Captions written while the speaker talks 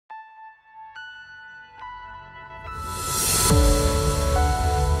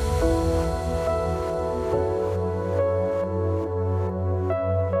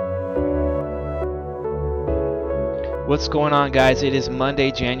What's going on, guys? It is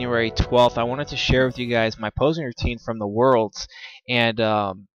Monday, January 12th. I wanted to share with you guys my posing routine from the Worlds, and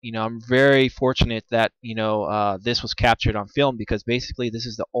I'm very fortunate that this was captured on film because basically this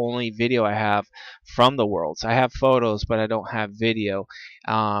is the only video I have from the Worlds. I have photos, but I don't have video.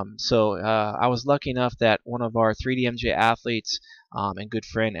 So I was lucky enough that one of our 3DMJ athletes and good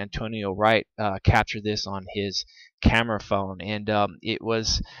friend Antonio Wright captured this on his camera phone, and it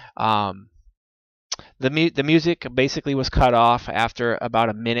was. The music basically was cut off after about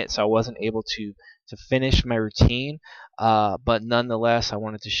a minute, so I wasn't able to finish my routine. But nonetheless, I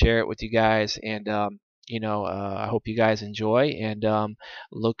wanted to share it with you guys, and I hope you guys enjoy, and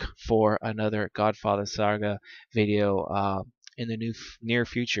look for another Godfather Saga video in the near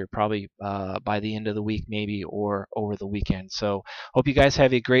future, probably by the end of the week, maybe, or over the weekend. So hope you guys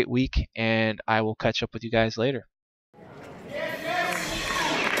have a great week, and I will catch up with you guys later.